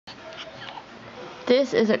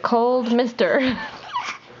This is a cold mister.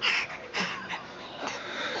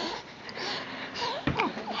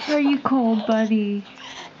 Are you cold, buddy?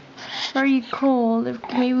 Are you cold?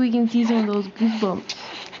 Maybe we can see some of those goosebumps.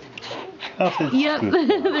 Yep,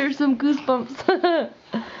 there's some goosebumps.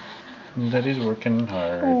 Daddy's working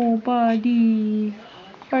hard. Oh, buddy.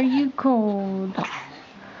 Are you cold?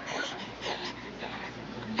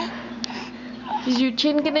 Is your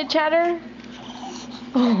chin gonna chatter?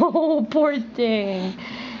 Oh, poor thing.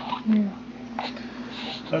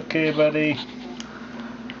 Okay, buddy.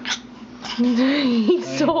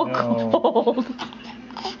 He's so cold.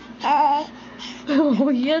 Oh,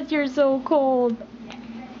 yes, you're so cold.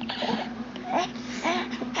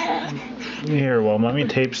 Here, while Mommy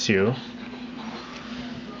tapes you.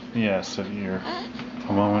 Yes, so you're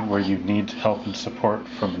a moment where you need help and support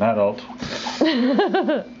from an adult.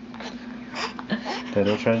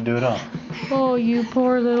 Daddy'll try to do it all. Oh, you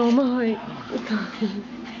poor little mite.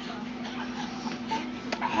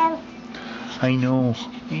 I know.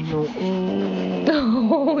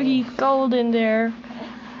 Oh, he's cold in there.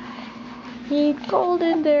 He's cold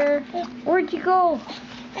in there. Where'd you go?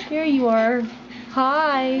 Here you are.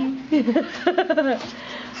 Hi.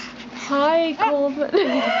 Hi, cold.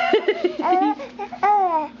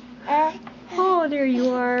 Oh, there you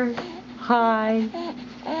are. Hi.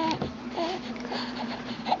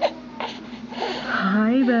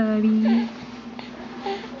 Hi, buddy.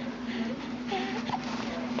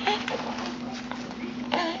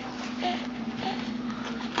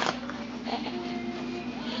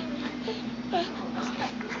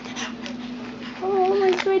 Oh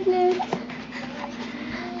my goodness.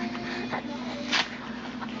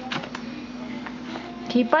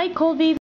 Okay, bye, Colby.